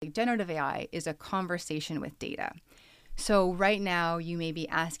generative AI is a conversation with data. So right now you may be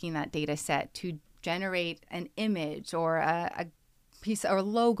asking that data set to generate an image or a piece or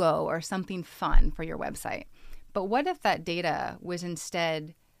logo or something fun for your website. But what if that data was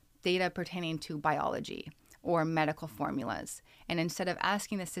instead data pertaining to biology or medical formulas? And instead of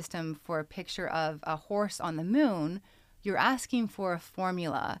asking the system for a picture of a horse on the moon, you're asking for a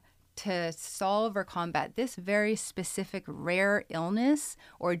formula to solve or combat this very specific rare illness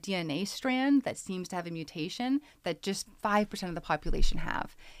or DNA strand that seems to have a mutation that just 5% of the population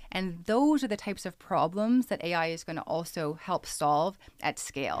have. And those are the types of problems that AI is going to also help solve at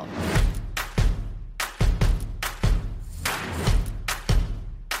scale.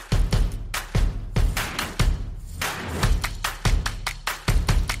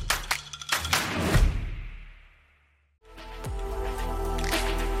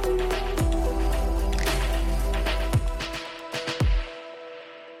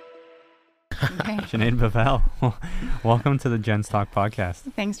 Sinead Bovell, welcome to the Gent podcast.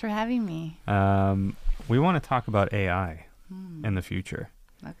 Thanks for having me. We want to talk about AI in the future.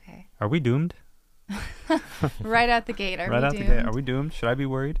 Okay. Are we doomed? Right out the gate. Are we doomed? Should I be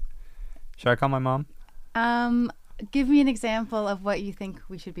worried? Should I call my mom? Give me an example of what you think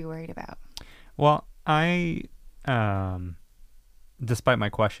we should be worried about. Well, I, despite my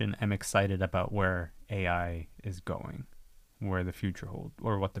question, am excited about where AI is going, where the future holds,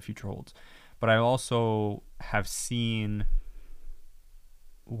 or what the future holds. But I also have seen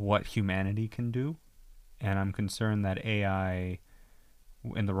what humanity can do, and I'm concerned that AI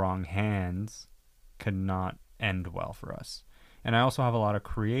in the wrong hands could not end well for us. And I also have a lot of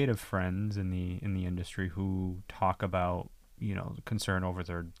creative friends in the industry who talk about, concern over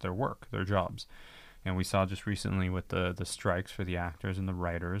their work, their jobs. And we saw just recently with the strikes for the actors and the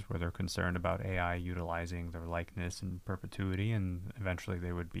writers, where they're concerned about AI utilizing their likeness in perpetuity, and eventually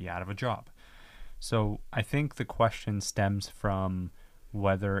they would be out of a job. So I think the question stems from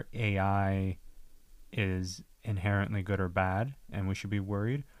whether AI is inherently good or bad, and we should be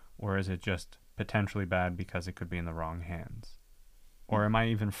worried, or is it just potentially bad because it could be in the wrong hands? Or am I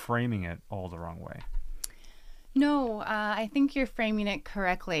even framing it all the wrong way? No, I think you're framing it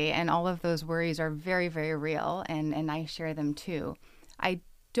correctly, and all of those worries are very, very real, and I share them too. I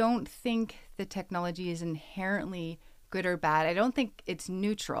don't think the technology is inherently good or bad. I don't think it's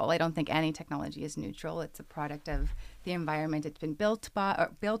neutral. I don't think any technology is neutral. It's a product of the environment it's been built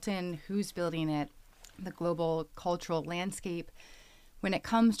in, who's building it, the global cultural landscape. When it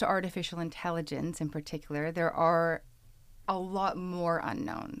comes to artificial intelligence in particular, there are a lot more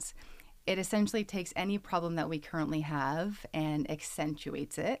unknowns. It essentially takes any problem that we currently have and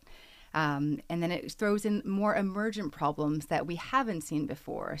accentuates it. And then it throws in more emergent problems that we haven't seen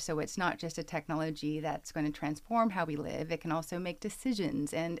before. So it's not just a technology that's going to transform how we live. It can also make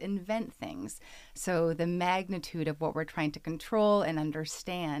decisions and invent things. So the magnitude of what we're trying to control and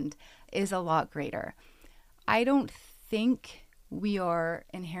understand is a lot greater. I don't think we are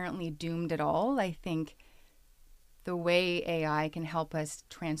inherently doomed at all. I think the way AI can help us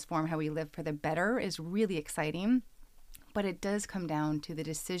transform how we live for the better is really exciting. But it does come down to the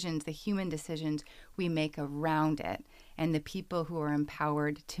decisions, the human decisions we make around it, and the people who are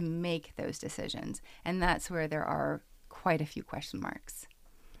empowered to make those decisions. And that's where there are quite a few question marks.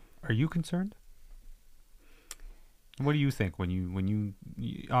 Are you concerned? What do you think when you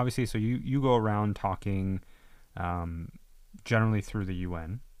obviously, so you go around talking generally through the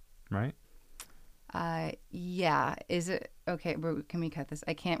UN, right? Yeah. Is it okay? Can we cut this?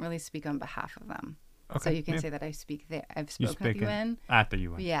 I can't really speak on behalf of them. Okay, so you can say that I speak there. I've spoken at the UN. At the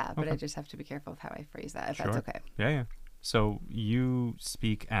UN. Yeah, but I just have to be careful of how I phrase that, if that's okay. Yeah. So you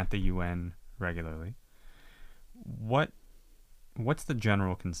speak at the UN regularly. What's the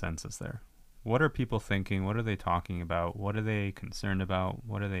general consensus there? What are people thinking? What are they talking about? What are they concerned about?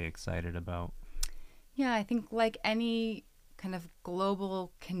 What are they excited about? Yeah, I think like any kind of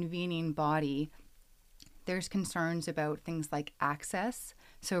global convening body, there's concerns about things like access.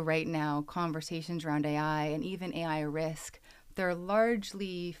 So right now, conversations around AI and even AI risk, they're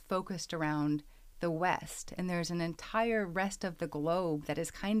largely focused around the West. And there's an entire rest of the globe that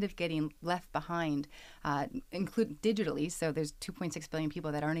is kind of getting left behind, include digitally. So there's 2.6 billion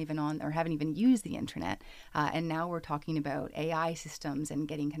people that aren't even on or haven't even used the internet. And now we're talking about AI systems and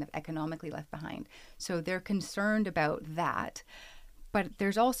getting kind of economically left behind. So they're concerned about that. But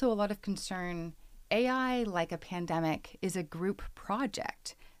there's also a lot of concern. AI, like a pandemic, is a group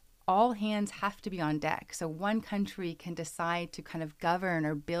project. All hands have to be on deck. So one country can decide to kind of govern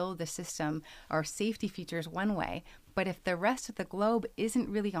or build the system or safety features one way. But if the rest of the globe isn't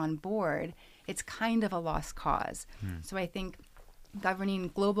really on board, it's kind of a lost cause. So I think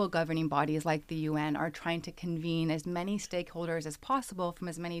global governing bodies like the UN are trying to convene as many stakeholders as possible from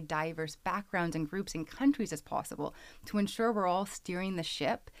as many diverse backgrounds and groups and countries as possible to ensure we're all steering the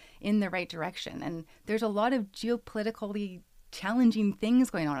ship in the right direction. And there's a lot of geopolitically challenging things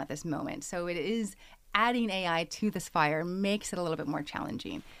going on at this moment. So it is adding AI to this fire makes it a little bit more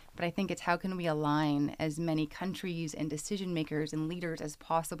challenging. But I think it's how can we align as many countries and decision makers and leaders as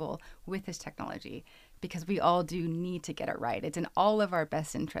possible with this technology, because we all do need to get it right. It's in all of our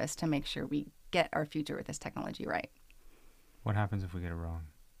best interest to make sure we get our future with this technology right. What happens if we get it wrong?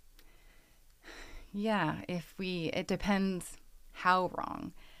 Yeah, it depends how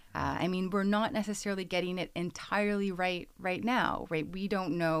wrong. I mean, we're not necessarily getting it entirely right now, right? We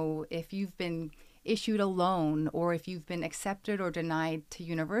don't know if you've been issued a loan or if you've been accepted or denied to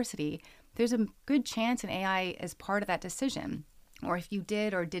university. There's a good chance an AI is part of that decision, or if you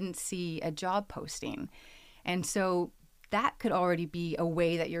did or didn't see a job posting. And so that could already be a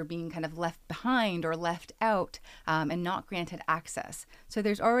way that you're being kind of left behind or left out and not granted access. So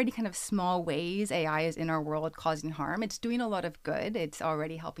there's already kind of small ways AI is in our world causing harm. It's doing a lot of good. It's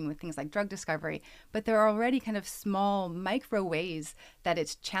already helping with things like drug discovery, but there are already kind of small micro ways that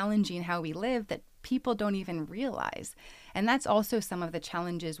it's challenging how we live that people don't even realize. And that's also some of the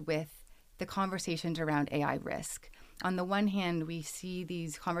challenges with the conversations around AI risk. On the one hand, we see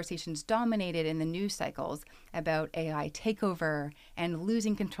these conversations dominated in the news cycles about AI takeover and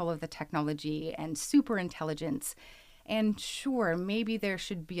losing control of the technology and super intelligence. And sure, maybe there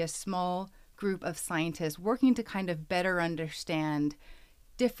should be a small group of scientists working to kind of better understand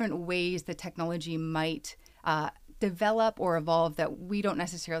different ways the technology might develop or evolve that we don't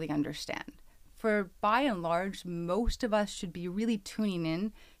necessarily understand. For by and large, most of us should be really tuning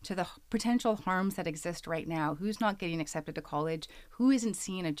in to the potential harms that exist right now. Who's not getting accepted to college? Who isn't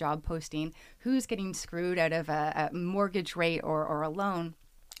seeing a job posting? Who's getting screwed out of a mortgage rate or a loan?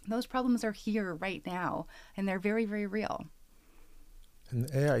 Those problems are here right now, and they're very, very real. And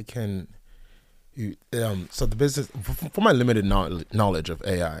AI can, so the business, for my limited knowledge of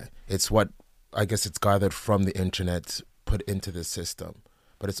AI, it's what, I guess it's gathered from the internet, put into the system.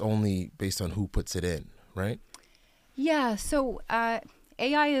 But it's only based on who puts it in, right? Yeah, so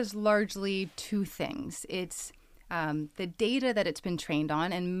AI is largely two things. It's the data that it's been trained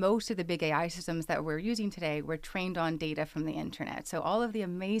on, and most of the big AI systems that we're using today were trained on data from the internet. So all of the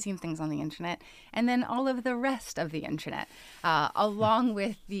amazing things on the internet, and then all of the rest of the internet, along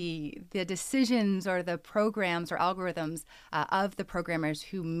with the decisions or the programs or algorithms of the programmers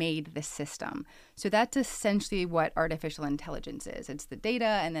who made the system. So that's essentially what artificial intelligence is. It's the data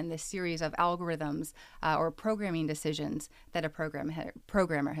and then the series of algorithms or programming decisions that a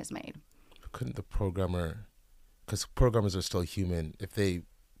programmer has made. Couldn't the programmer, because programmers are still human, if they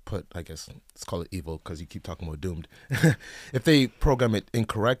put, I guess, let's call it evil because you keep talking about doomed. If they program it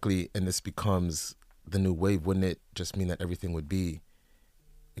incorrectly and this becomes the new wave, wouldn't it just mean that everything would be,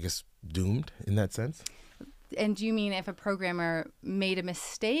 I guess, doomed in that sense? And do you mean if a programmer made a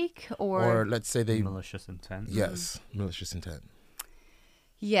mistake or? Or let's say they... Malicious intent. Yes, malicious intent.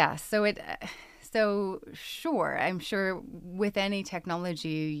 Yeah, so sure, I'm sure with any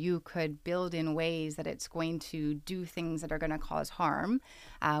technology, you could build in ways that it's going to do things that are going to cause harm.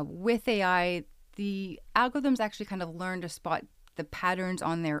 With AI, the algorithms actually kind of learn to spot the patterns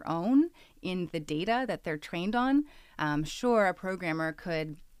on their own in the data that they're trained on. Sure, a programmer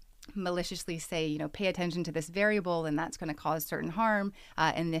could maliciously say, pay attention to this variable and that's going to cause certain harm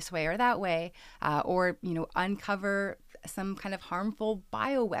in this way or that way, or, uncover some kind of harmful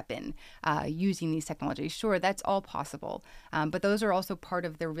bioweapon using these technologies. Sure, that's all possible. But those are also part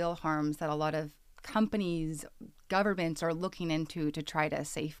of the real harms that a lot of companies, governments are looking into to try to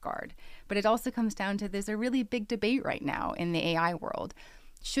safeguard. But it also comes down to there's a really big debate right now in the AI world.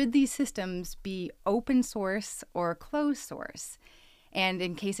 Should these systems be open source or closed source? And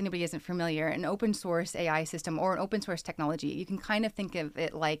in case anybody isn't familiar, an open source AI system or an open source technology, you can kind of think of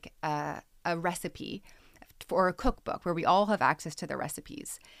it like a recipe or a cookbook where we all have access to the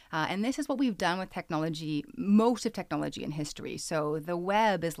recipes. And this is what we've done with technology, most of technology in history. So the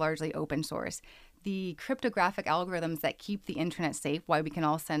web is largely open source. The cryptographic algorithms that keep the internet safe, why we can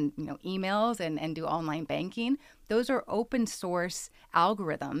all send emails and do online banking, those are open source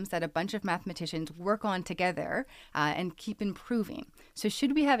algorithms that a bunch of mathematicians work on together and keep improving. So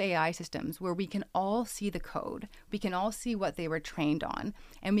should we have AI systems where we can all see the code, we can all see what they were trained on,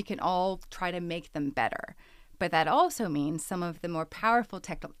 and we can all try to make them better? But that also means some of the more powerful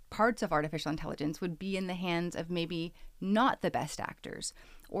parts of artificial intelligence would be in the hands of maybe not the best actors.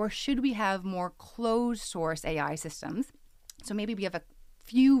 Or should we have more closed source AI systems? So maybe we have a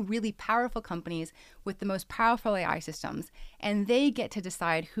few really powerful companies with the most powerful AI systems, and they get to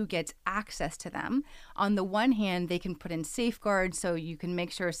decide who gets access to them. On the one hand, they can put in safeguards so you can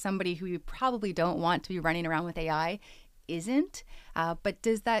make sure somebody who you probably don't want to be running around with AI isn't. But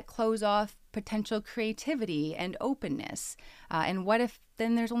does that close off potential creativity and openness? And what if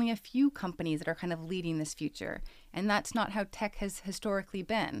then there's only a few companies that are kind of leading this future? And that's not how tech has historically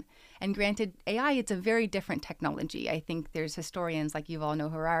been. And granted, AI, it's a very different technology. I think there's historians like Yuval Noah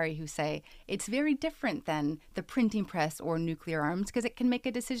Harari who say it's very different than the printing press or nuclear arms because it can make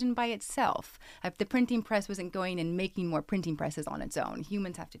a decision by itself. If the printing press wasn't going and making more printing presses on its own,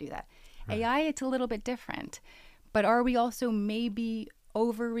 humans have to do that. Right. AI, it's a little bit different. But are we also maybe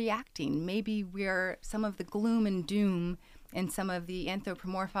overreacting? Maybe we're some of the gloom and doom and some of the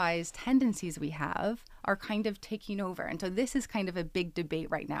anthropomorphized tendencies we have are kind of taking over. And so this is kind of a big debate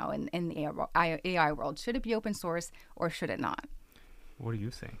right now in the AI world. Should it be open source or should it not? What do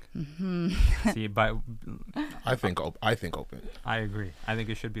you think? Mm-hmm. See, I think open. I agree. I think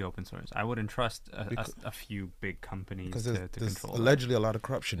it should be open source. I wouldn't trust a few big companies to there's control allegedly a lot of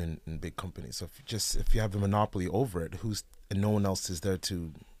corruption in big companies. So if you have the monopoly over it, and no one else is there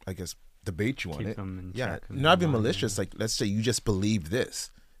to, I guess, debate you on it. Yeah, not being malicious. Like, let's say you just believe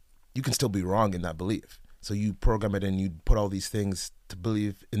this, you can still be wrong in that belief. So you program it and you put all these things to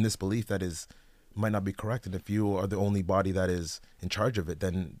believe in this belief that is might not be correct. And if you are the only body that is in charge of it,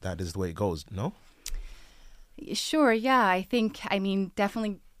 then that is the way it goes. No? Sure. Yeah.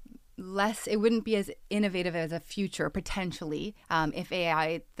 Definitely less, it wouldn't be as innovative as a future potentially if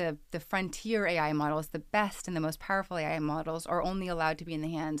AI, the frontier AI models, the best and the most powerful AI models are only allowed to be in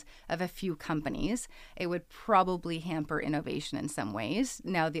the hands of a few companies. It would probably hamper innovation in some ways.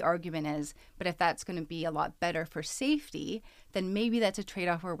 Now the argument is, but if that's going to be a lot better for safety, then maybe that's a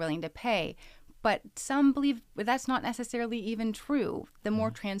trade-off we're willing to pay. But some believe that's not necessarily even true. The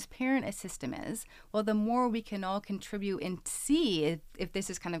more transparent a system is, well, the more we can all contribute and see if this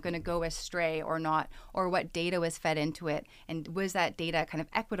is kind of going to go astray or not, or what data was fed into it, and was that data kind of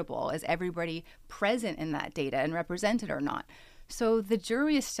equitable? Is everybody present in that data and represented or not? So the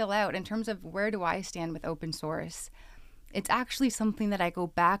jury is still out in terms of where do I stand with open source. It's actually something that I go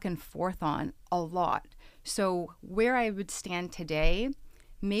back and forth on a lot. So where I would stand today,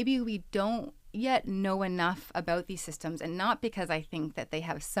 maybe we don't yet know enough about these systems, and not because I think that they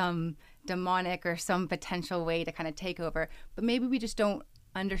have some demonic or some potential way to kind of take over, but maybe we just don't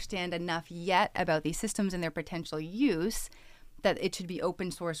understand enough yet about these systems and their potential use that it should be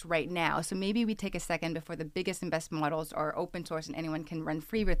open source right now. So maybe we take a second before the biggest and best models are open source and anyone can run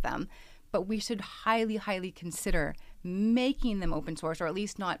free with them. But we should highly, highly consider making them open source, or at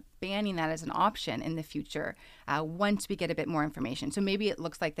least not banning that as an option in the future once we get a bit more information. So maybe it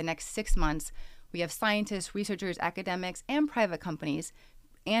looks like the next 6 months, we have scientists, researchers, academics, and private companies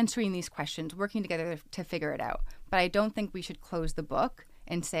answering these questions, working together to figure it out. But I don't think we should close the book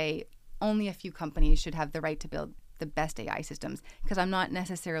and say only a few companies should have the right to build the best AI systems, because I'm not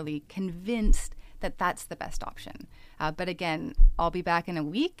necessarily convinced that that's the best option. But again, I'll be back in a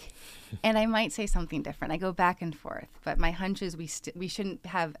week and I might say something different. I go back and forth, but my hunch is we shouldn't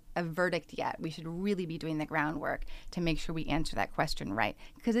have a verdict yet. We should really be doing the groundwork to make sure we answer that question right,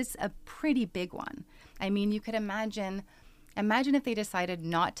 because it's a pretty big one. I mean, you could imagine if they decided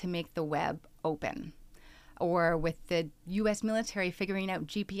not to make the web open, or with the US military figuring out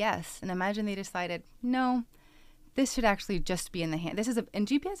GPS, and imagine they decided, no, this should actually just be in the hand. And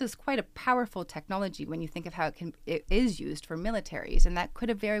GPS is quite a powerful technology when you think of how it is used for militaries. And that could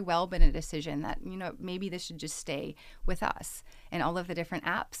have very well been a decision that, maybe this should just stay with us. And all of the different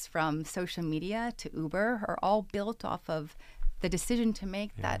apps from social media to Uber are all built off of the decision to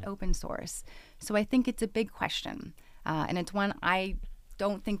make that open source. So I think it's a big question. And it's one I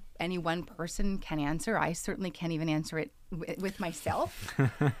don't think any one person can answer. I certainly can't even answer it with myself.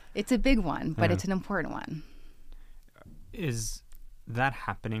 It's a big one, but it's an important one. Is that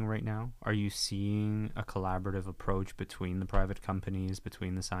happening right now? Are you seeing a collaborative approach between the private companies,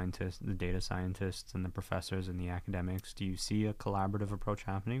 between the scientists, the data scientists, and the professors and the academics? Do you see a collaborative approach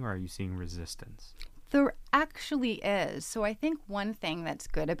happening, or are you seeing resistance? There actually is. So I think one thing that's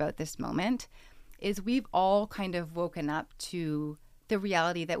good about this moment is we've all kind of woken up to the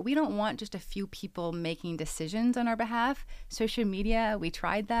reality that we don't want just a few people making decisions on our behalf. Social media, we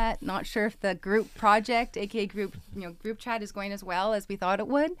tried that. Not sure if the group project, aka group chat, is going as well as we thought it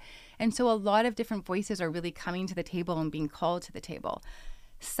would. And so a lot of different voices are really coming to the table and being called to the table.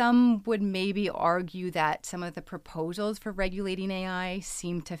 Some would maybe argue that some of the proposals for regulating AI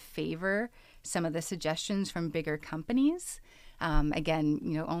seem to favor some of the suggestions from bigger companies.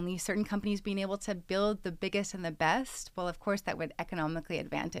 Again, only certain companies being able to build the biggest and the best. Well, of course, that would economically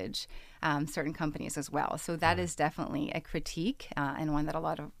advantage certain companies as well. So that is definitely a critique and one that a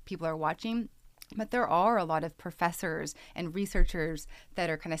lot of people are watching. But there are a lot of professors and researchers that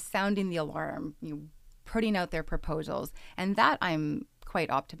are kind of sounding the alarm, putting out their proposals. And that I'm quite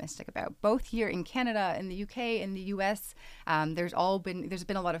optimistic about. Both here in Canada, in the UK, in the US, there's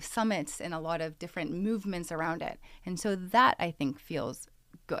been a lot of summits and a lot of different movements around it. And so that, I think, feels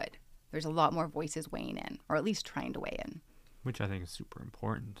good. There's a lot more voices weighing in, or at least trying to weigh in. Which I think is super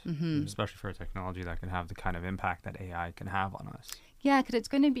important, especially for a technology that can have the kind of impact that AI can have on us. Yeah, because it's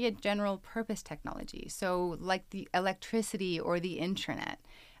going to be a general purpose technology. So like the electricity or the intranet,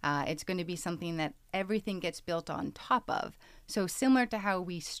 it's going to be something that everything gets built on top of. So similar to how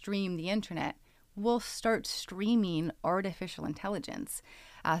we stream the internet, we'll start streaming artificial intelligence.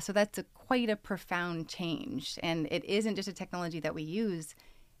 So that's quite a profound change. And it isn't just a technology that we use,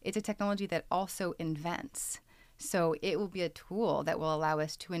 it's a technology that also invents. So it will be a tool that will allow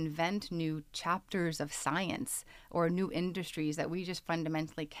us to invent new chapters of science or new industries that we just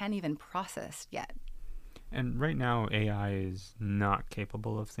fundamentally can't even process yet. And right now, AI is not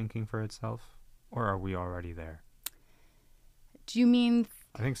capable of thinking for itself, or are we already there? Do you mean?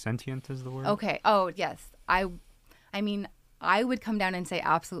 I think sentient is the word. Okay. Oh, yes. I mean, I would come down and say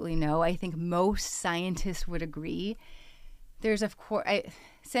absolutely no. I think most scientists would agree. There's, of course,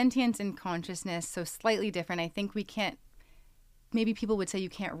 sentience and consciousness, so slightly different. I think we can't, maybe people would say you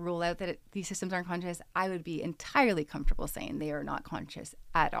can't rule out that these systems aren't conscious. I would be entirely comfortable saying they are not conscious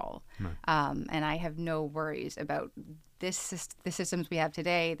at all. Right. And I have no worries about the systems we have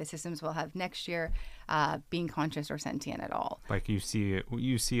today, the systems we'll have next year, being conscious or sentient at all. Like you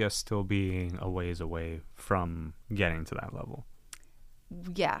see us still being a ways away from getting to that level.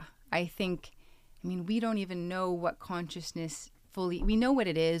 Yeah, I think... we don't even know what consciousness fully... We know what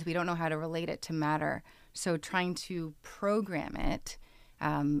it is. We don't know how to relate it to matter. So trying to program it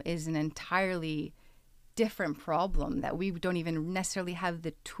is an entirely different problem that we don't even necessarily have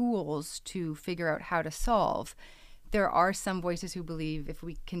the tools to figure out how to solve. There are some voices who believe if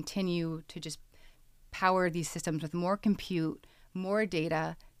we continue to just power these systems with more compute, more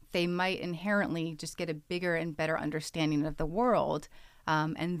data, they might inherently just get a bigger and better understanding of the world,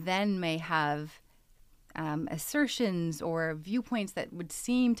 and then may have assertions or viewpoints that would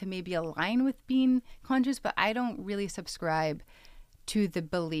seem to maybe align with being conscious, but I don't really subscribe to the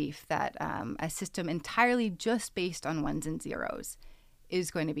belief that a system entirely just based on ones and zeros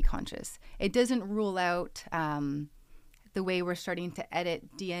is going to be conscious. It doesn't rule out the way we're starting to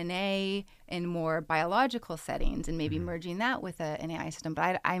edit DNA in more biological settings and maybe merging that with an AI system,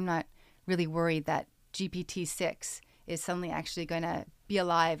 but I'm not really worried that GPT-6 is suddenly actually going to be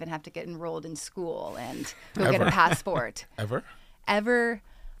alive and have to get enrolled in school and go get a passport. Ever?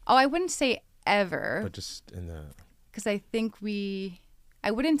 Oh, I wouldn't say ever. But just in the... Because I think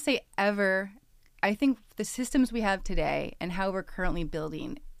I wouldn't say ever. I think the systems we have today and how we're currently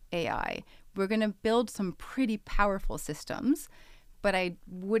building AI, we're going to build some pretty powerful systems, but I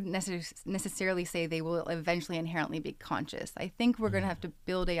wouldn't necessarily say they will eventually inherently be conscious. I think we're going to have to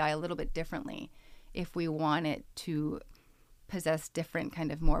build AI a little bit differently if we want it to possess different kind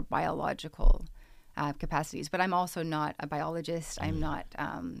of more biological capacities. But I'm also not a biologist. I'm not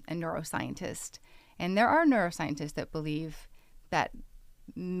a neuroscientist. And there are neuroscientists that believe that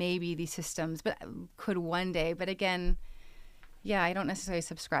maybe these systems could one day. But again, yeah, I don't necessarily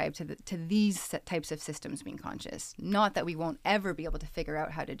subscribe to these types of systems being conscious. Not that we won't ever be able to figure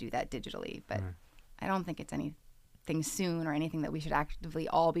out how to do that digitally, but I don't think it's anything soon or anything that we should actively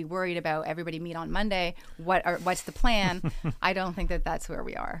all be worried about. Everybody meet on Monday. What's the plan? I don't think that that's where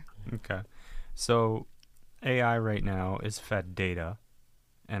we are. Okay. So AI right now is fed data,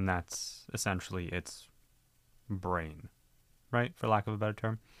 and that's essentially its brain, right? For lack of a better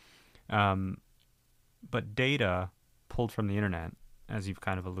term. But data pulled from the internet, as you've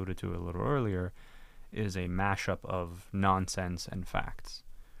kind of alluded to a little earlier, is a mashup of nonsense and facts.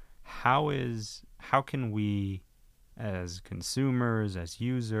 How can we, as consumers, as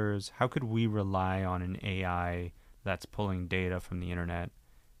users, how could we rely on an AI that's pulling data from the internet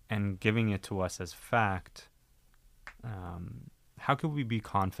and giving it to us as fact? How could we be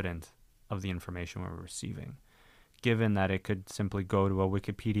confident of the information we're receiving, given that it could simply go to a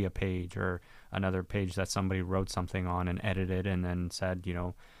Wikipedia page or another page that somebody wrote something on and edited and then said,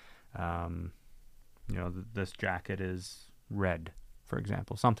 this jacket is red, for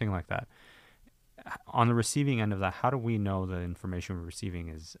example, something like that. On the receiving end of that, how do we know the information we're receiving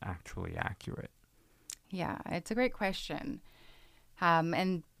is actually accurate? Yeah, it's a great question.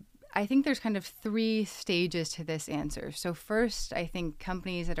 And I think there's kind of three stages to this answer. So first, I think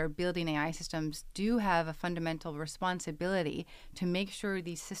companies that are building AI systems do have a fundamental responsibility to make sure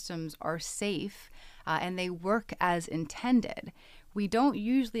these systems are safe and they work as intended. We don't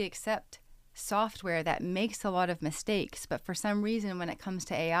usually accept software that makes a lot of mistakes, but for some reason, when it comes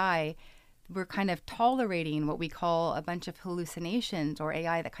to AI, we're kind of tolerating what we call a bunch of hallucinations, or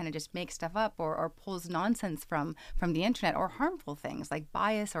AI that kind of just makes stuff up or pulls nonsense from the internet, or harmful things like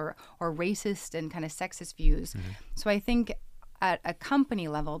bias or racist and kind of sexist views. So I think at a company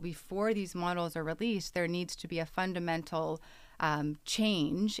level, before these models are released, there needs to be a fundamental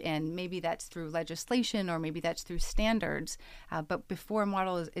change, and maybe that's through legislation or maybe that's through standards. But before a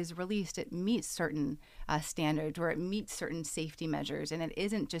model is released, it meets certain standards, or it meets certain safety measures, and it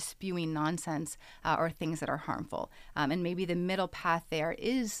isn't just spewing nonsense or things that are harmful. And maybe the middle path there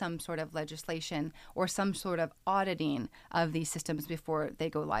is some sort of legislation or some sort of auditing of these systems before they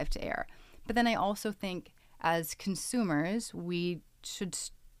go live to air. But then I also think as consumers, we should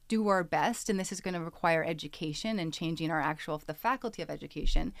do our best, and this is going to require education and changing the faculty of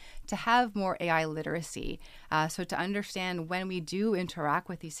education to have more AI literacy. So to understand when we do interact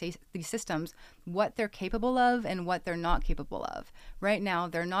with these systems, what they're capable of and what they're not capable of. Right now,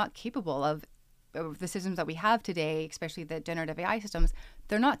 they're not capable of the systems that we have today, especially the generative AI systems,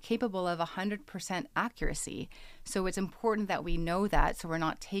 they're not capable of 100% accuracy. So it's important that we know that, so we're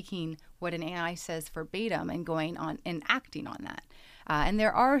not taking what an AI says verbatim and going on and acting on that. And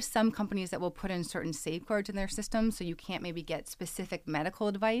there are some companies that will put in certain safeguards in their systems, so you can't maybe get specific medical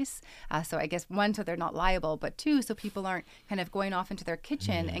advice. So I guess one, so they're not liable, but two, so people aren't kind of going off into their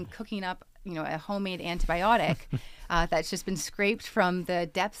kitchen and cooking up, a homemade antibiotic that's just been scraped from the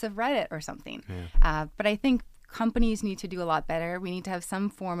depths of Reddit or something. But I think companies need to do a lot better. We need to have some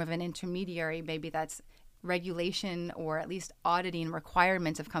form of an intermediary, maybe that's regulation or at least auditing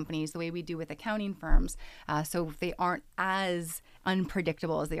requirements of companies the way we do with accounting firms, so they aren't as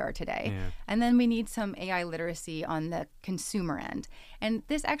unpredictable as they are today. And then we need some AI literacy on the consumer end. And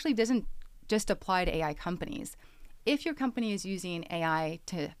this actually doesn't just apply to AI companies. If your company is using AI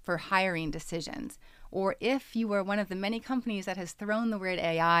for hiring decisions, or if you are one of the many companies that has thrown the word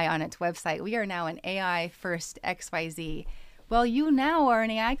AI on its website, we are now an AI first XYZ. Well, you now are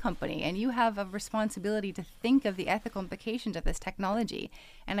an AI company, and you have a responsibility to think of the ethical implications of this technology.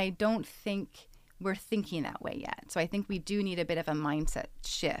 And I don't think we're thinking that way yet. So I think we do need a bit of a mindset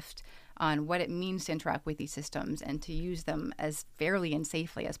shift on what it means to interact with these systems and to use them as fairly and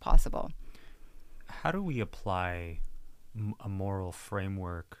safely as possible. How do we apply a moral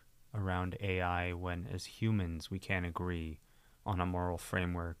framework around AI when, as humans, we can't agree on a moral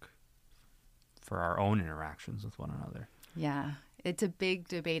framework for our own interactions with one another? Yeah, it's a big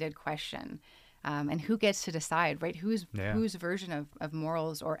debated question. And who gets to decide, right? Whose version of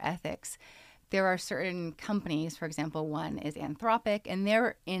morals or ethics? There are certain companies, for example, one is Anthropic, and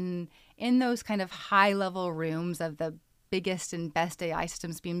they're in those kind of high-level rooms of the biggest and best AI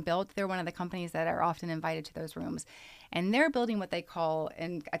systems being built. They're one of the companies that are often invited to those rooms. And they're building what they call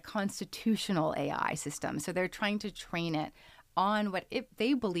a constitutional AI system. So they're trying to train it on what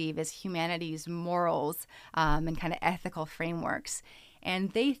they believe is humanity's morals and kind of ethical frameworks.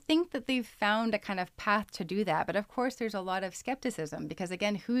 And they think that they've found a kind of path to do that. But of course, there's a lot of skepticism because,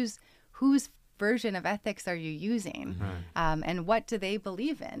 again, whose version of ethics are you using? And what do they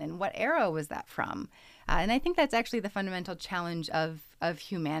believe in? And what era was that from? And I think that's actually the fundamental challenge of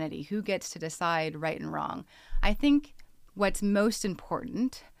humanity. Who gets to decide right and wrong? I think what's most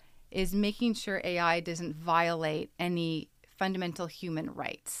important is making sure AI doesn't violate any fundamental human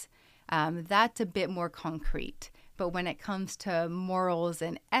rights. That's a bit more concrete. But when it comes to morals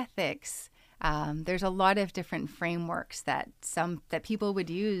and ethics, there's a lot of different frameworks that people would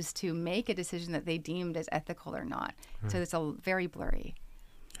use to make a decision that they deemed as ethical or not. So it's very blurry.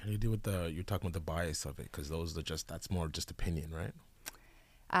 How do you deal with you're talking about the bias of it? Because that's more just opinion, right?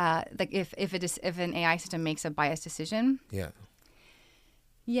 Like if an AI system makes a biased decision.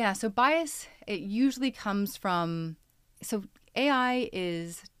 Yeah. So bias, it usually comes from. So AI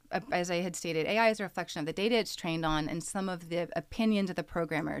is, as I had stated, AI is a reflection of the data it's trained on and some of the opinions of the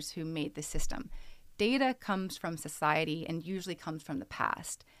programmers who made the system. Data comes from society and usually comes from the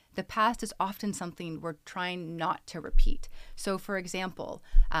past. The past is often something we're trying not to repeat. So, for example,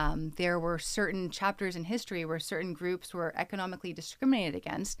 there were certain chapters in history where certain groups were economically discriminated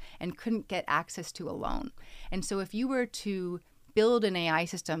against and couldn't get access to a loan. And so if you were to build an AI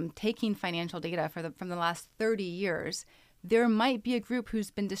system taking financial data from the last 30 years, there might be a group who's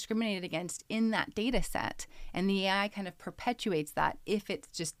been discriminated against in that data set. And the AI kind of perpetuates that if it's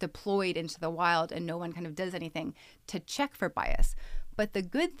just deployed into the wild and no one kind of does anything to check for bias. But the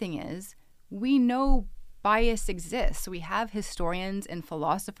good thing is we know bias exists. So we have historians and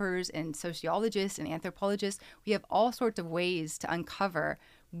philosophers and sociologists and anthropologists. We have all sorts of ways to uncover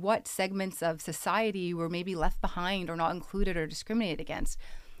what segments of society were maybe left behind or not included or discriminated against.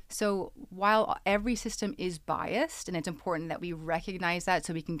 So while every system is biased, and it's important that we recognize that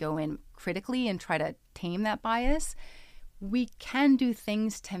so we can go in critically and try to tame that bias, we can do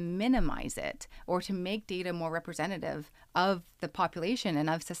things to minimize it or to make data more representative of the population and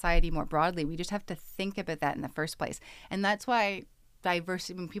of society more broadly. We just have to think about that in the first place. And that's why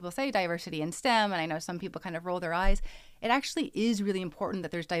diversity, when people say diversity in STEM, and I know some people kind of roll their eyes, it actually is really important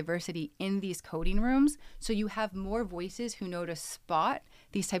that there's diversity in these coding rooms. So you have more voices who know to spot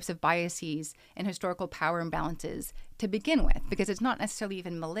these types of biases and historical power imbalances to begin with, because it's not necessarily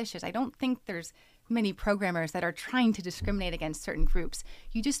even malicious. I don't think there's many programmers that are trying to discriminate against certain groups.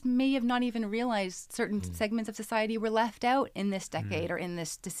 You just may have not even realized certain segments of society were left out in this decade or in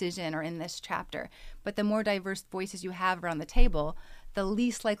this decision or in this chapter. But the more diverse voices you have around the table, the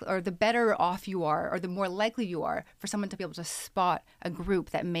least likely or the better off you are, or the more likely you are for someone to be able to spot a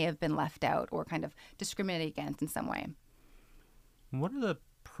group that may have been left out or kind of discriminated against in some way. What are the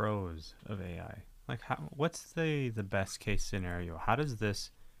pros of AI? Like, what's the best case scenario? How does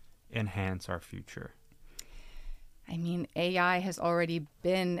this enhance our future? I mean, AI has already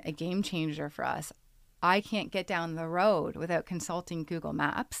been a game changer for us. I can't get down the road without consulting Google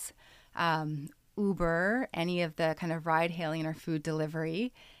Maps, Uber, any of the kind of ride hailing or food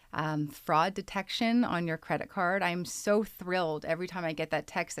delivery, fraud detection on your credit card. I'm so thrilled every time I get that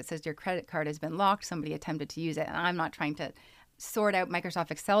text that says your credit card has been locked, somebody attempted to use it, and I'm not trying to sort out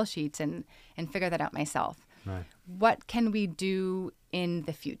Microsoft Excel sheets and figure that out myself. Right. What can we do in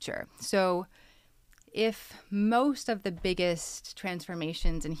the future? So if most of the biggest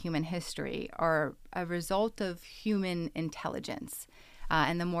transformations in human history are a result of human intelligence,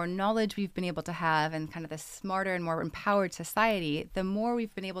 and the more knowledge we've been able to have and kind of the smarter and more empowered society, the more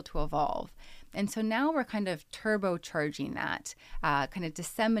we've been able to evolve. And so now we're kind of turbocharging that, kind of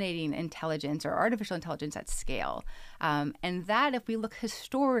disseminating intelligence or artificial intelligence at scale. And that, if we look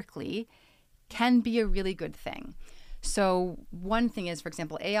historically, can be a really good thing. So one thing is, for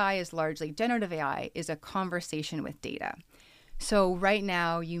example, AI is largely, generative AI is a conversation with data. So right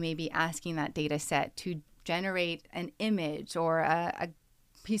now you may be asking that data set to generate an image or a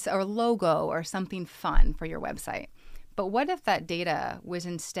piece or logo or something fun for your website. But what if that data was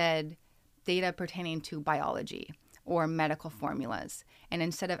instead data pertaining to biology or medical formulas? And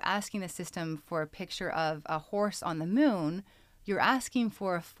instead of asking the system for a picture of a horse on the moon, you're asking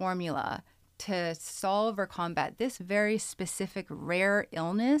for a formula to solve or combat this very specific rare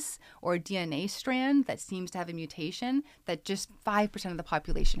illness or DNA strand that seems to have a mutation that just 5% of the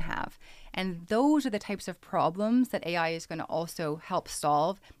population have. And those are the types of problems that AI is going to also help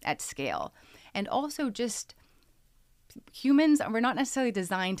solve at scale. And also just humans, we're not necessarily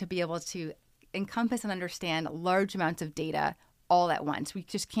designed to be able to encompass and understand large amounts of data all at once. We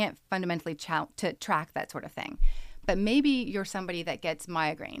just can't fundamentally track that sort of thing. But maybe you're somebody that gets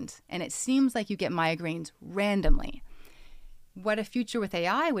migraines, and it seems like you get migraines randomly. What a future with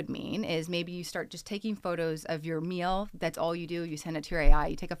AI would mean is maybe you start just taking photos of your meal. That's all you do. You send it to your AI.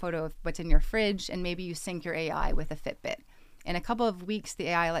 You take a photo of what's in your fridge, and maybe you sync your AI with a Fitbit. In a couple of weeks, the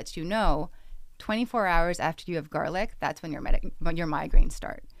AI lets you know 24 hours after you have garlic, that's when your migraines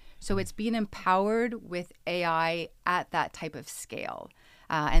start. So it's being empowered with AI at that type of scale.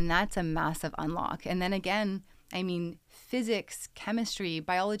 And that's a massive unlock. And then again, I mean, physics, chemistry,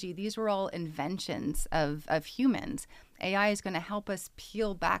 biology, these were all inventions of humans. AI is going to help us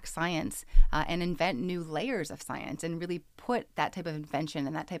peel back science and invent new layers of science and really put that type of invention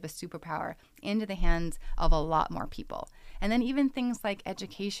and that type of superpower into the hands of a lot more people. And then even things like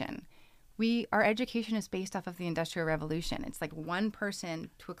education. Our education is based off of the Industrial Revolution. It's like one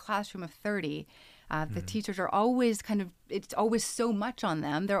person to a classroom of 30. The teachers are always it's always so much on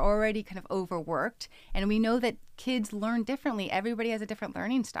them. They're already kind of overworked. And we know that kids learn differently. Everybody has a different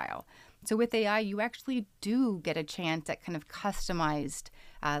learning style. So with AI, you actually do get a chance at kind of customized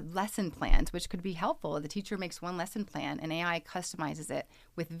lesson plans, which could be helpful. The teacher makes one lesson plan and AI customizes it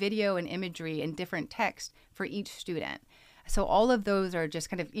with video and imagery and different text for each student. So all of those are just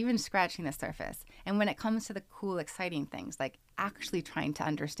kind of even scratching the surface. And when it comes to the cool, exciting things like actually trying to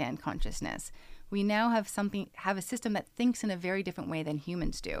understand consciousness, we now have a system that thinks in a very different way than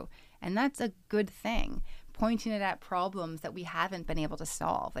humans do. And that's a good thing, pointing it at problems that we haven't been able to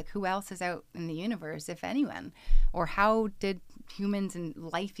solve. Like, who else is out in the universe, if anyone? Or how did humans and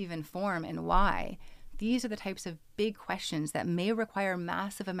life even form, and why? These are the types of big questions that may require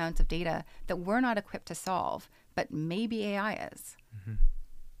massive amounts of data that we're not equipped to solve, but maybe AI is.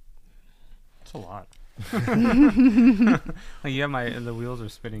 It's a lot. Like, yeah, the wheels are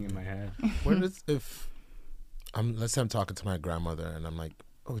spinning in my head. What is if let's say I'm talking to my grandmother and I'm like,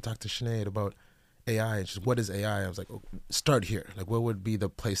 oh, we talked to Sinead about AI, and she's, what is AI? I was like, oh, start here. Like, what would be the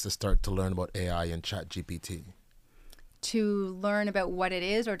place to start to learn about AI and Chat GPT? To learn about what it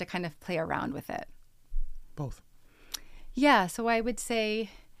is or to kind of play around with it? Both. Yeah, so I would say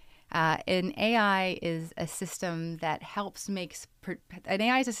an AI is a system that makes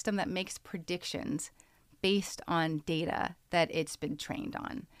predictions based on data that it's been trained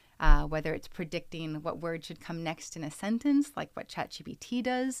on. Whether it's predicting what word should come next in a sentence, like what ChatGPT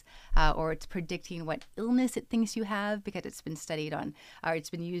does, or it's predicting what illness it thinks you have because it's been studied on, or it's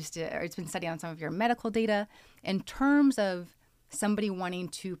been studied on some of your medical data. In terms of somebody wanting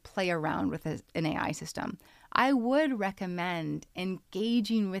to play around with an AI system, I would recommend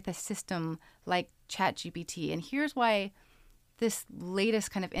engaging with a system like ChatGPT. And here's why this latest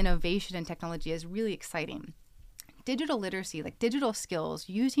kind of innovation in technology is really exciting. Digital literacy, like digital skills,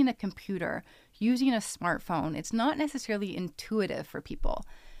 using a computer, using a smartphone, it's not necessarily intuitive for people.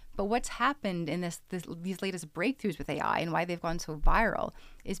 But what's happened in these latest breakthroughs with AI and why they've gone so viral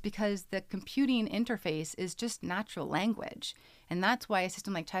is because the computing interface is just natural language. And that's why a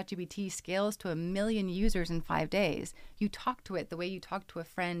system like ChatGPT scales to 1 million users in 5 days. You talk to it the way you talk to a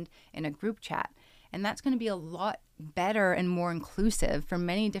friend in a group chat. And that's going to be a lot better and more inclusive for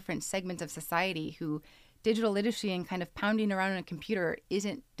many different segments of society who digital literacy and kind of pounding around on a computer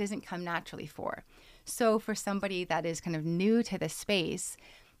doesn't come naturally for. So for somebody that is kind of new to the space,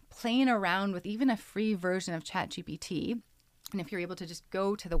 playing around with even a free version of ChatGPT, and if you're able to just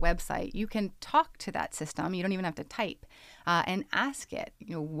go to the website, you can talk to that system. You don't even have to type and ask it,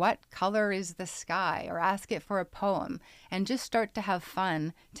 what color is the sky, or ask it for a poem, and just start to have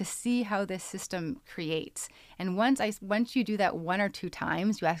fun to see how this system creates. And once you do that 1 or 2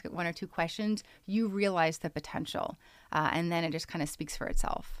 times, you ask it 1 or 2 questions, you realize the potential, and then it just kind of speaks for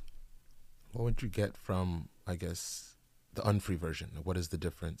itself. What would you get from, I guess, the unfree version? What is the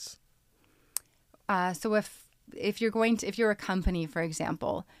difference? So if you're a company, for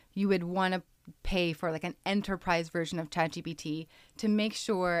example, you would want to pay for like an enterprise version of ChatGPT to make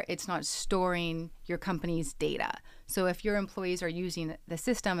sure it's not storing your company's data. So if your employees are using the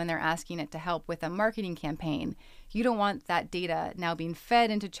system and they're asking it to help with a marketing campaign, you don't want that data now being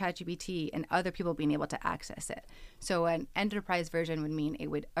fed into ChatGPT and other people being able to access it. So an enterprise version would mean it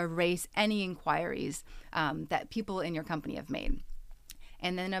would erase any inquiries that people in your company have made.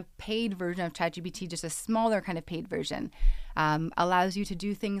 And then a paid version of ChatGPT, just a smaller kind of paid version, allows you to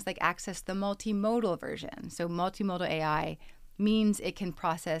do things like access the multimodal version. So multimodal AI means it can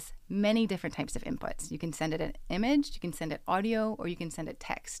process many different types of inputs. You can send it an image, you can send it audio, or you can send it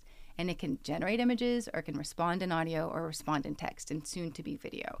text. And it can generate images, or it can respond in audio or respond in text, and soon to be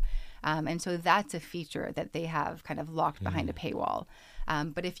video. And so that's a feature that they have kind of locked behind a paywall.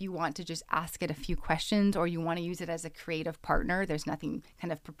 But if you want to just ask it a few questions, or you want to use it as a creative partner, there's nothing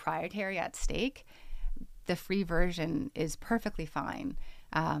kind of proprietary at stake, the free version is perfectly fine.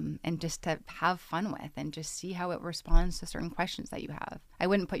 And just to have fun with and just see how it responds to certain questions that you have. I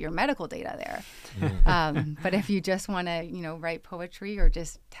wouldn't put your medical data there. But if you just want to, write poetry or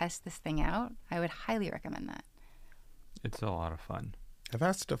just test this thing out, I would highly recommend that. It's a lot of fun. I've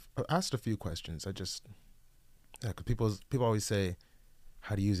asked a few questions. Cause people always say,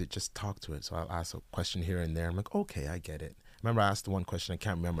 how to use it, just talk to it. So I'll ask a question here and there. I'm like, okay, I get it. Remember, I asked the one question, I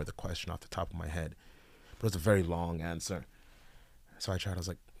can't remember the question off the top of my head, but it was a very long answer. So I was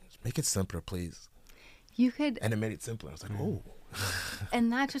like, make it simpler, please. You could. And it made it simpler. I was like, oh.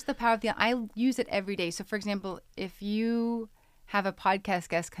 And that's just the power of I use it every day. So for example, if you have a podcast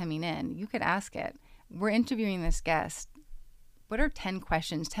guest coming in, you could ask it, we're interviewing this guest. What are 10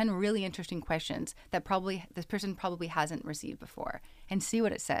 really interesting questions that this person probably hasn't received before, and see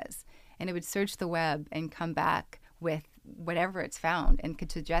what it says. And it would search the web and come back with whatever it's found and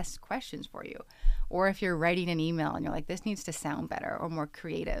could suggest questions for you. Or if you're writing an email and you're like, this needs to sound better or more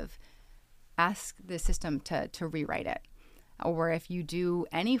creative, ask the system to rewrite it. Or if you do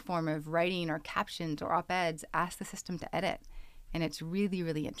any form of writing or captions or op-eds, ask the system to edit. And it's really,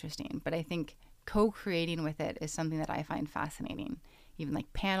 really interesting. But I think co-creating with it is something that I find fascinating. Even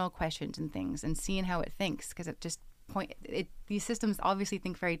like panel questions and things, and seeing how it thinks, because these systems obviously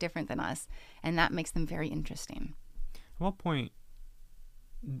think very different than us, and that makes them very interesting. At what point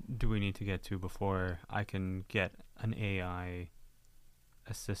do we need to get to before I can get an AI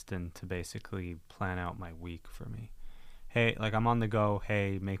assistant to basically plan out my week for me? Hey, like I'm on the go.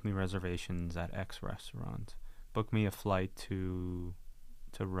 Hey, make me reservations at X restaurant. Book me a flight to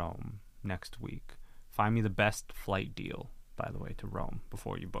Rome next week. Find me the best flight deal by the way, to Rome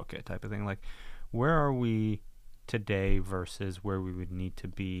before you book it, type of thing. Like, where are we today versus where we would need to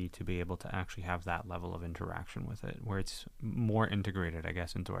be able to actually have that level of interaction with it, where it's more integrated, I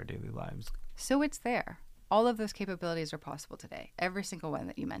guess, into our daily lives? So it's there. All of those capabilities are possible today. Every single one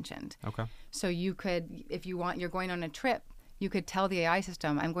that you mentioned. Okay. So you could, if you want, you're going on a trip, you could tell the AI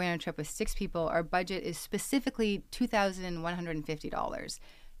system, I'm going on a trip with 6 people. Our budget is specifically $2,150.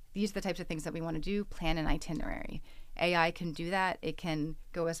 These are the types of things that we want to do, plan an itinerary. AI can do that. It can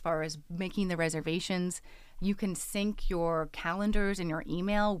go as far as making the reservations. You can sync your calendars and your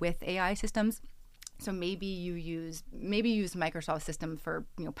email with AI systems. So maybe you use Microsoft system for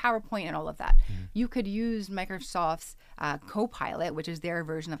PowerPoint and all of that. Mm-hmm. You could use Microsoft's Copilot, which is their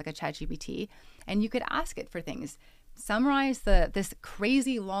version of like a ChatGPT, and you could ask it for things. Summarize this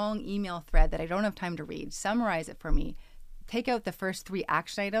crazy long email thread that I don't have time to read. Summarize it for me. Take out the first 3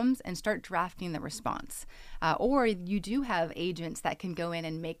 action items and start drafting the response. Or you do have agents that can go in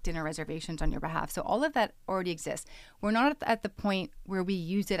and make dinner reservations on your behalf. So all of that already exists. We're not at the point where we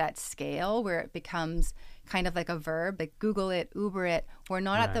use it at scale, where it becomes kind of like a verb, like Google it, Uber it. We're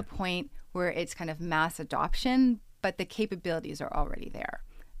not at the point where it's kind of mass adoption, but the capabilities are already there.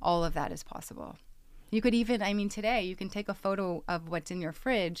 All of that is possible. You could even, today you can take a photo of what's in your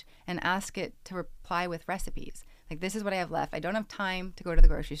fridge and ask it to reply with recipes. Like, this is what I have left. I don't have time to go to the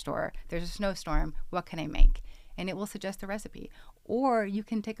grocery store. There's a snowstorm. What can I make? And it will suggest a recipe. Or you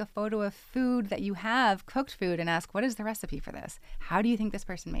can take a photo of food that you have, cooked food, and ask, what is the recipe for this? How do you think this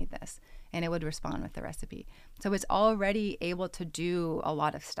person made this? And it would respond with the recipe. So it's already able to do a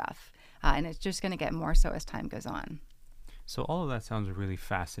lot of stuff. And it's just going to get more so as time goes on. So all of that sounds really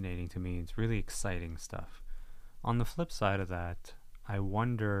fascinating to me. It's really exciting stuff. On the flip side of that, I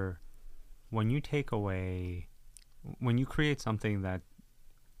wonder, when you create something that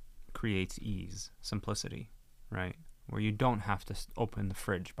creates ease, simplicity, right? Where you don't have to open the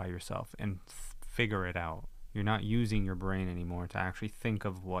fridge by yourself and figure it out. You're not using your brain anymore to actually think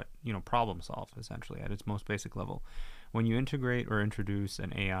of what, problem solve, essentially, at its most basic level. When you integrate or introduce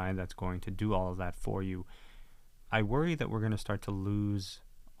an AI that's going to do all of that for you, I worry that we're going to start to lose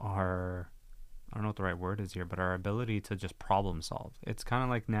our, I don't know what the right word is here, but our ability to just problem solve. It's kind of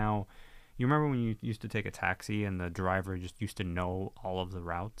like now, you remember when you used to take a taxi and the driver just used to know all of the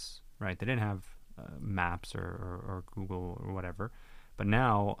routes, right? They didn't have maps or Google or whatever. But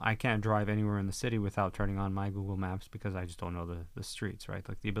now I can't drive anywhere in the city without turning on my Google Maps because I just don't know the streets, right?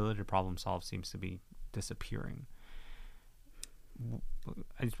 Like, the ability to problem solve seems to be disappearing.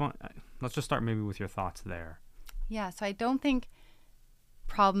 Let's just start maybe with your thoughts there. Yeah, so I don't think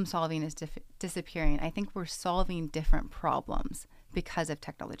problem solving is disappearing. I think we're solving different problems because of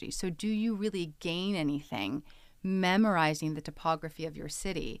technology. So do you really gain anything memorizing the topography of your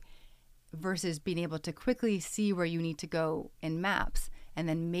city versus being able to quickly see where you need to go in maps? And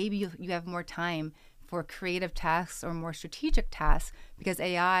then maybe you have more time for creative tasks or more strategic tasks because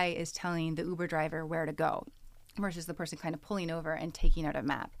AI is telling the Uber driver where to go versus the person kind of pulling over and taking out a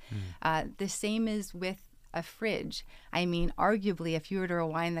map. The same is with a fridge. Arguably, if you were to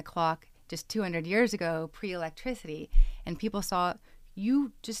rewind the clock just 200 years ago, pre-electricity, and people saw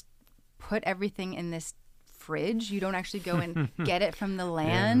you just put everything in this fridge, you don't actually go and get it from the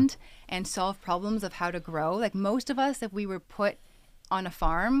land and solve problems of how to grow. Like, most of us, if we were put on a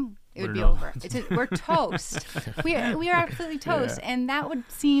farm, it would be over. We're toast. We are absolutely toast. And that would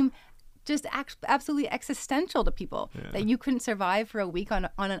seem just absolutely existential to people, that you couldn't survive for a week on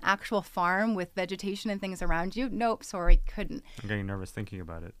an actual farm with vegetation and things around you. Nope, sorry, couldn't. I'm getting nervous thinking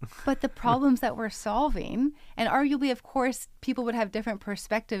about it. But the problems that we're solving, and arguably, of course, people would have different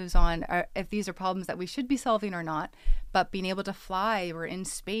perspectives on if these are problems that we should be solving or not, but being able to fly, we're in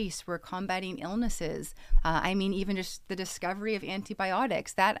space, we're combating illnesses. Even just the discovery of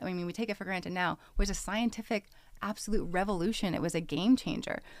antibiotics, we take it for granted now, was a scientific absolute revolution. It was a game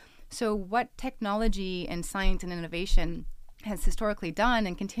changer. So what technology and science and innovation has historically done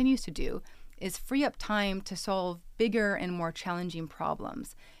and continues to do is free up time to solve bigger and more challenging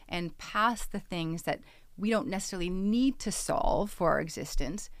problems and pass the things that we don't necessarily need to solve for our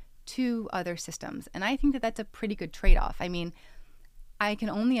existence to other systems. And I think that that's a pretty good trade-off. I can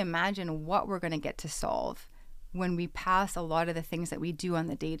only imagine what we're going to get to solve when we pass a lot of the things that we do on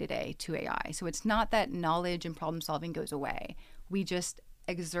the day-to-day to AI. So it's not that knowledge and problem solving goes away. We just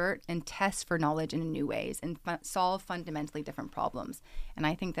exert and test for knowledge in new ways and solve fundamentally different problems. And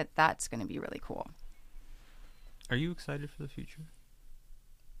I think that that's going to be really cool. Are you excited for the future?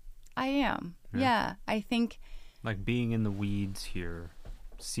 I am. Yeah. I think, like, being in the weeds here,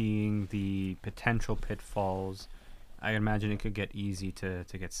 seeing the potential pitfalls, I imagine it could get easy to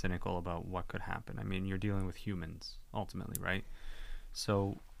get cynical about what could happen. I mean, you're dealing with humans ultimately, right?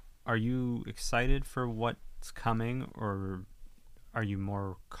 So are you excited for what's coming, or are you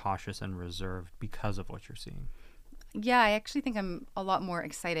more cautious and reserved because of what you're seeing? Yeah, I actually think I'm a lot more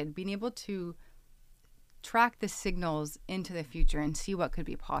excited. Being able to track the signals into the future and see what could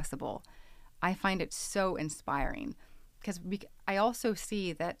be possible, I find it so inspiring, because I also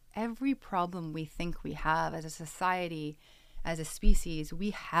see that every problem we think we have as a society, as a species, we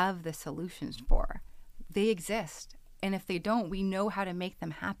have the solutions for. They exist. And if they don't, we know how to make them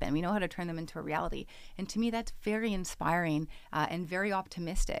happen. We know how to turn them into a reality. And to me, that's very inspiring and very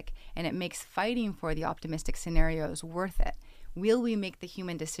optimistic. And it makes fighting for the optimistic scenarios worth it. Will we make the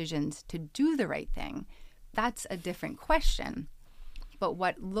human decisions to do the right thing? That's a different question. But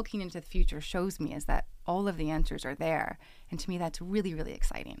what looking into the future shows me is that all of the answers are there. And to me, that's really, really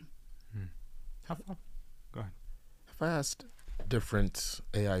exciting. How far? Go ahead. If I asked different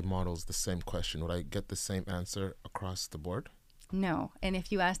AI models the same question, would I get the same answer across the board? No. And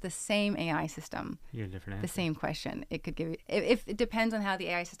if you ask the same AI system You get a different the answer. same question, it could give you, if it depends on how the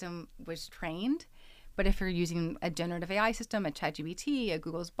AI system was trained. But if you're using a generative AI system, a ChatGPT, a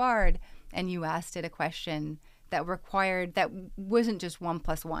Google's Bard, and you asked it a question that wasn't just 1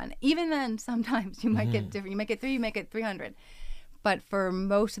 + 1, even then sometimes you might get different. You might get 3, you might get 300. But for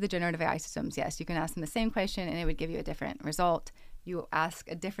most of the generative AI systems, yes, you can ask them the same question and it would give you a different result. You ask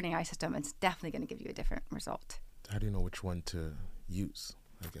a different AI system, it's definitely going to give you a different result. How do you know which one to use,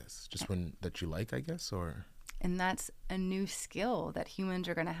 I guess? Just one that you like, I guess, or? And that's a new skill that humans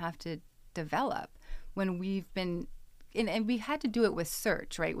are going to have to develop. When we've been, and we had to do it with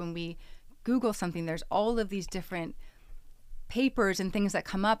search, right? When we Google something, there's all of these different papers and things that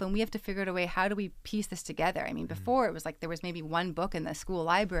come up, and we have to figure out a way, how do we piece this together? I mean, before it was like there was maybe one book in the school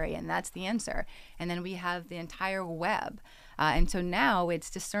library and that's the answer, and then we have the entire web, and so now it's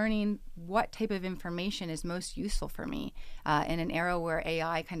discerning what type of information is most useful for me in an era where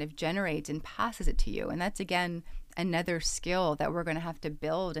AI kind of generates and passes it to you. And that's, again, another skill that we're going to have to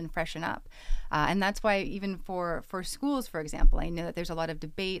build and freshen up, and that's why even for schools, for example, I know that there's a lot of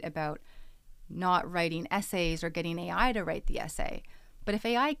debate about not writing essays or getting AI to write the essay. But if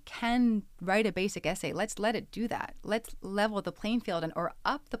AI can write a basic essay, let's let it do that. Let's level the playing field or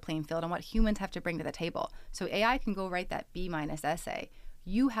up the playing field on what humans have to bring to the table. So AI can go write that B- essay.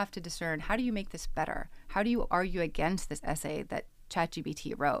 You have to discern, how do you make this better? How do you argue against this essay that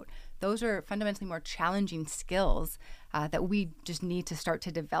ChatGPT wrote? Those are fundamentally more challenging skills that we just need to start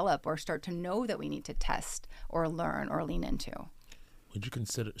to develop, or start to know that we need to test or learn or lean into.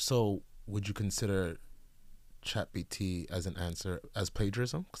 Would you consider ChatGPT as an answer as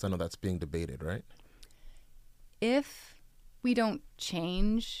plagiarism? Because I know that's being debated, right? If we don't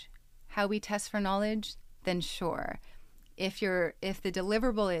change how we test for knowledge, then sure. If the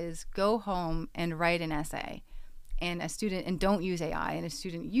deliverable is go home and write an essay, and don't use AI, and a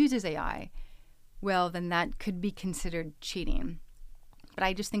student uses AI, well, then that could be considered cheating. But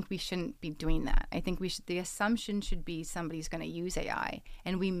I just think we shouldn't be doing that. I think the assumption should be somebody's going to use AI,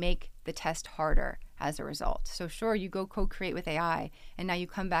 and we make the test harder as a result. So sure, you go co-create with AI, and now you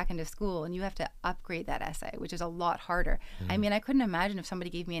come back into school and you have to upgrade that essay, which is a lot harder. I mean, I couldn't imagine if somebody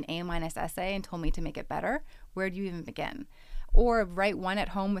gave me an A- essay and told me to make it better. Where do you even begin? Or write one at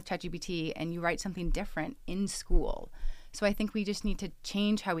home with ChatGPT and you write something different in school. So I think we just need to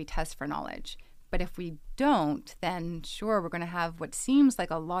change how we test for knowledge. But if we don't, then sure, we're going to have what seems like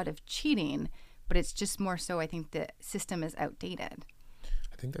a lot of cheating, but it's just more so I think the system is outdated.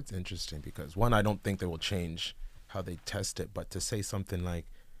 I think that's interesting because, one, I don't think they will change how they test it, but to say something like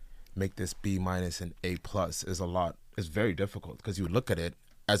make this B- and A+ is very difficult, because you would look at it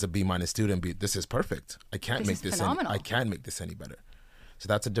as a B- student and be, this is perfect. I can't make this any better. So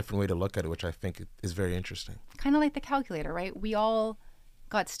that's a different way to look at it, which I think is very interesting. Kind of like the calculator, right? We all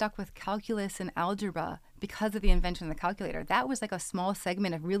got stuck with calculus and algebra because of the invention of the calculator. That was like a small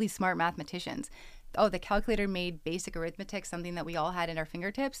segment of really smart mathematicians. Oh, the calculator made basic arithmetic something that we all had at our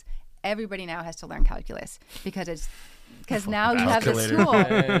fingertips. Everybody now has to learn calculus because now you have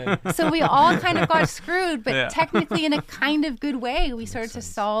the tool. So we all kind of got screwed, but technically in a kind of good way, we started to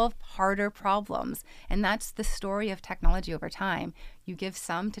solve harder problems. And that's the story of technology over time. You give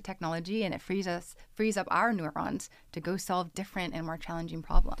some to technology and it frees up our neurons to go solve different and more challenging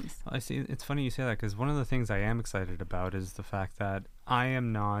problems. I see. It's funny you say that, because one of the things I am excited about is the fact that I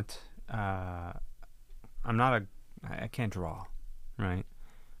can't draw, right?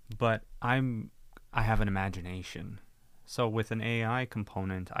 But I have an imagination. So with an AI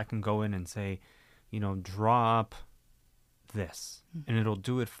component, I can go in and say, draw up this, and it'll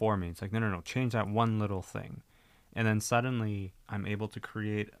do it for me. It's like, no, change that one little thing. And then suddenly I'm able to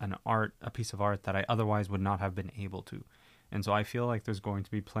create a piece of art that I otherwise would not have been able to. And so I feel like there's going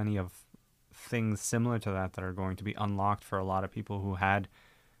to be plenty of things similar to that are going to be unlocked for a lot of people who had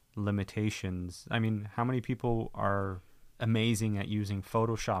limitations. I mean, how many people are amazing at using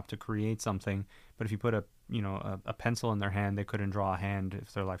Photoshop to create something, but if you put a pencil in their hand, they couldn't draw a hand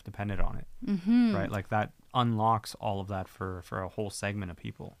if their life depended on it. Mm-hmm. Right? Like that unlocks all of that for a whole segment of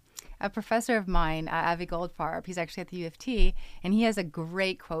people. A professor of mine, Avi Goldfarb, he's actually at the U of T, and he has a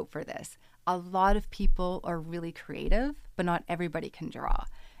great quote for this. A lot of people are really creative, but not everybody can draw.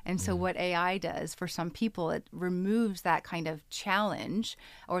 And so what AI does for some people, it removes that kind of challenge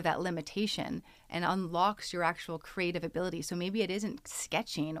or that limitation and unlocks your actual creative ability. So maybe it isn't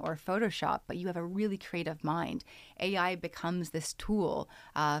sketching or Photoshop, but you have a really creative mind. AI becomes this tool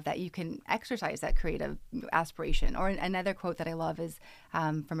that you can exercise that creative aspiration. Or another quote that I love is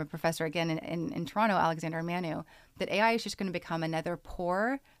from a professor, again, in Toronto, Alexander Manu, that AI is just going to become another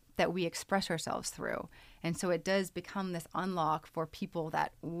pore that we express ourselves through. And so it does become this unlock for people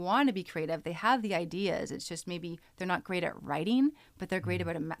that want to be creative. They have the ideas. It's just maybe they're not great at writing, but they're great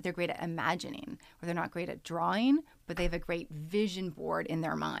they're great at imagining, or they're not great at drawing, but they have a great vision board in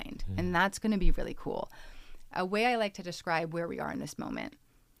their mind. And that's going to be really cool. A way I like to describe where we are in this moment: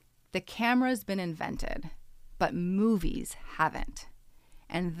 the camera's been invented, but movies haven't.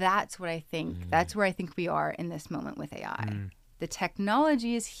 And that's what I think. That's where I think we are in this moment with AI. The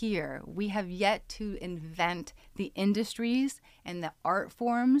technology is here. We have yet to invent the industries and the art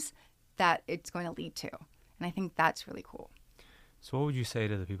forms that it's going to lead to. And I think that's really cool. So what would you say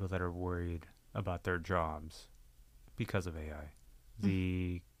to the people that are worried about their jobs because of AI?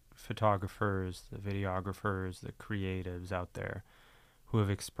 The photographers, the videographers, the creatives out there who have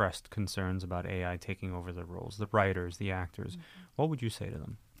expressed concerns about AI taking over the roles, the writers, the actors. What would you say to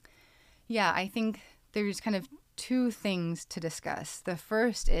them? Yeah, I think there's kind of two things to discuss. The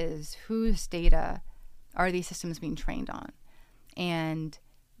first is, whose data are these systems being trained on? And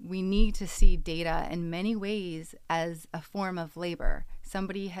we need to see data in many ways as a form of labor.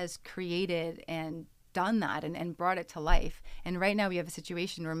 Somebody has created and done that and brought it to life. And right now we have a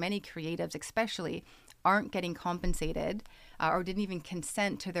situation where many creatives especially aren't getting compensated or didn't even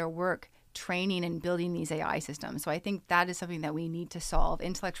consent to their work training and building these AI systems. So I think that is something that we need to solve: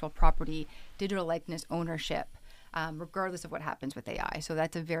 intellectual property, digital likeness ownership, regardless of what happens with AI. So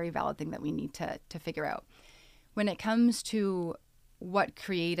that's a very valid thing that we need to figure out. When it comes to what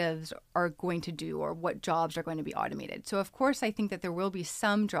creatives are going to do or what jobs are going to be automated. So of course, I think that there will be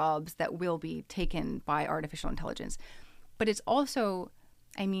some jobs that will be taken by artificial intelligence. But it's also,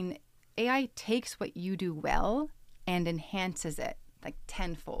 I mean, AI takes what you do well and enhances it like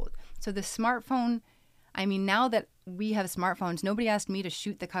tenfold. So the smartphone, I mean, now that we have smartphones, nobody asked me to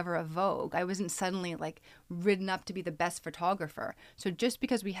shoot the cover of Vogue. I wasn't suddenly like ridden up to be the best photographer. So just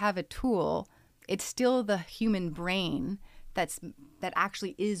because we have a tool, it's still the human brain that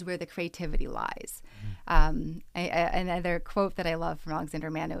actually is where the creativity lies. Another quote that I love from Alexander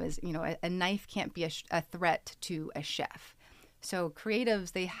Manu is, a knife can't be a threat to a chef. So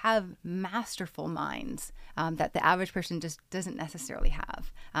creatives, they have masterful minds that the average person just doesn't necessarily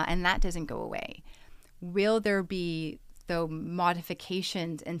have. And that doesn't go away. Will there be, though,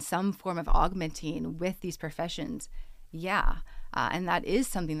 modifications in some form of augmenting with these professions? Yeah. And that is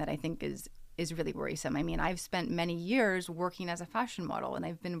something that I think is really worrisome. I mean, I've spent many years working as a fashion model, and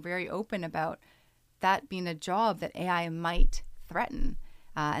I've been very open about that being a job that AI might threaten.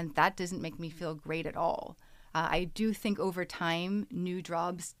 And that doesn't make me feel great at all. I do think over time, new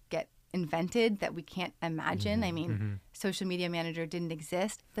jobs get invented that we can't imagine. I mean, social media manager didn't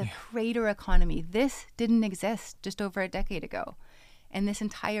exist. The creator economy, this didn't exist just over a decade ago. And this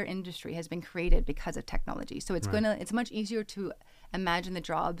entire industry has been created because of technology. So it's it's much easier to imagine the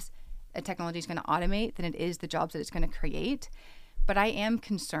jobs a technology is going to automate than it is the jobs that it's going to create. But I am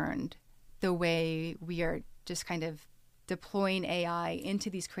concerned the way we are just kind of deploying AI into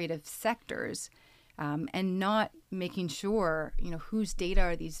these creative sectors and not making sure, whose data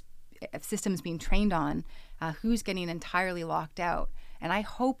are these systems being trained on, who's getting entirely locked out. And I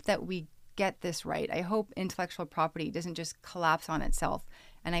hope that we get this right. I hope intellectual property doesn't just collapse on itself.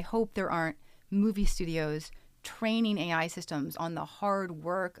 And I hope there aren't movie studios training AI systems on the hard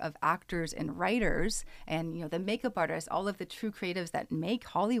work of actors and writers and, the makeup artists, all of the true creatives that make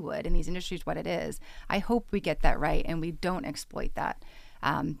Hollywood and these industries what it is. I hope we get that right and we don't exploit that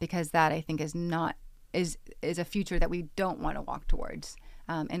because that, I think, is a future that we don't want to walk towards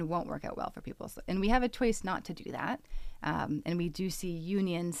and won't work out well for people. And we have a choice not to do that. And we do see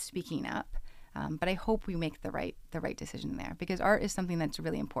unions speaking up. But I hope we make the right decision there, because art is something that's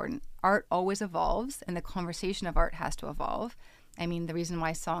really important. Art always evolves, and the conversation of art has to evolve. I mean, the reason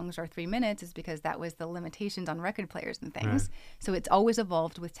why songs are 3 minutes is because that was the limitations on record players and things. So it's always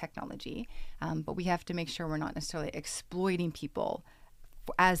evolved with technology. But we have to make sure we're not necessarily exploiting people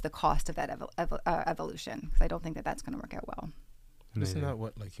as the cost of that evolution, because I don't think that that's going to work out well. Isn't that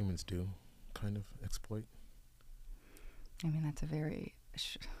what like humans do, kind of exploit? I mean, that's a very.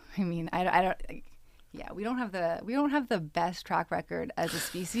 I mean, I don't. Yeah, we don't have the best track record as a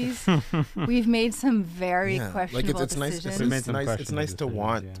species. We've made some very questionable decisions. It's nice to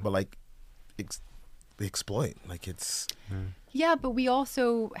want, but like they exploit. Like it's. Yeah, but we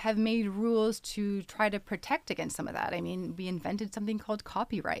also have made rules to try to protect against some of that. I mean, we invented something called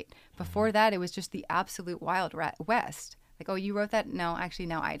copyright. Before that, it was just the absolute wild west. Like, oh, you wrote that? No, actually,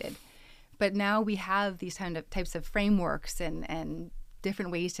 no, I did. But now we have these types of frameworks and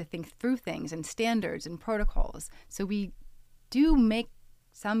different ways to think through things, and standards and protocols. So we do make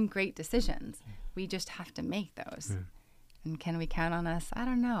some great decisions. We just have to make those. And can we count on us? I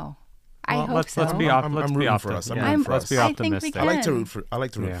don't know. Well, I hope so. Let's be optimistic. Let's be optimistic. I like to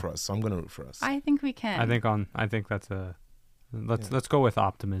root for us, so I'm going to root for us. I think we can. I think that's a. Let's go with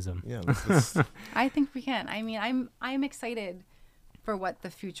optimism. Yeah. I think we can. I mean, I'm excited for what the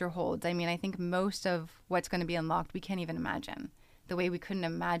future holds. I mean, I think most of what's going to be unlocked we can't even imagine. The way we couldn't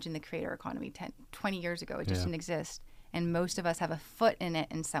imagine the creator economy 20 years ago. It just didn't exist. And most of us have a foot in it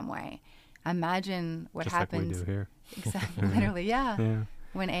in some way. Imagine what just happens. Like we do here. Exactly. Literally, yeah.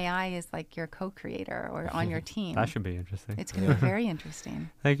 When AI is like your co-creator or on your team. That should be interesting. It's going to be very interesting.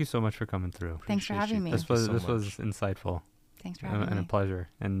 Thank you so much for coming through. Thanks for having me. This was insightful. Thanks for having me. And a pleasure.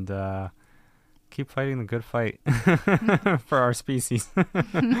 And keep fighting the good fight for our species.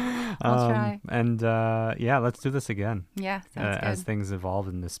 I'll try. And let's do this again. Yeah, sounds good. As things evolve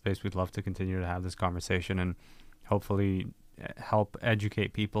in this space, we'd love to continue to have this conversation and hopefully help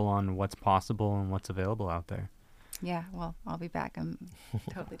educate people on what's possible and what's available out there. Yeah, well, I'll be back. I'm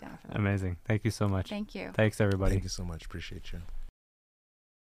totally down for that. Amazing. Thank you so much. Thank you. Thanks, everybody. Thank you so much. Appreciate you.